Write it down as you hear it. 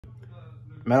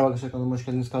Merhaba arkadaşlar, kanalıma hoş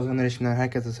geldiniz. Kazganlar eşinden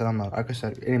herkese selamlar.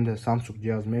 Arkadaşlar, elimde Samsung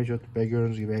cihaz mevcut ve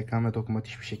gördüğünüz gibi ekran ve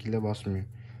dokunmatik hiçbir şekilde basmıyor.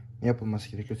 Ne yapılması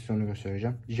gerekiyor size onu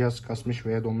göstereceğim. Cihaz kasmış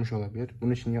veya donmuş olabilir.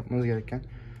 Bunun için yapmanız gereken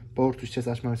power tuş, ses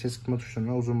açma ve ses kısma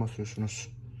tuşlarına uzun basıyorsunuz.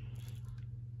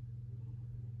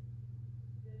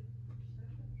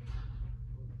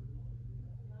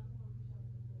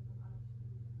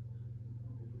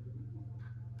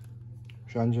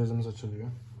 Şu an cihazımız açılıyor.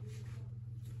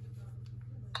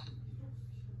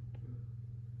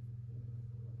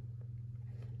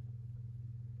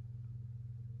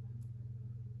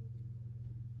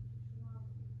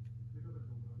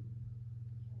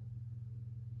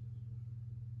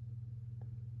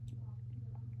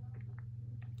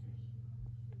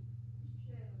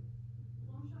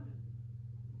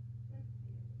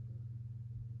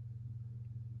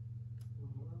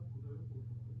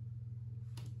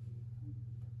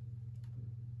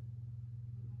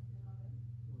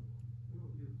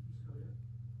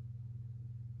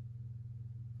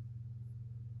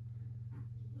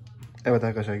 Evet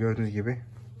arkadaşlar, gördüğünüz gibi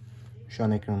şu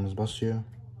an ekranımız basıyor.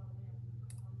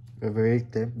 Ve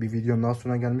böylelikle bir videonun daha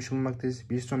sonuna gelmiş bulunmaktayız.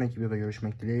 Bir sonraki videoda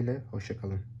görüşmek dileğiyle. Hoşça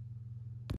kalın.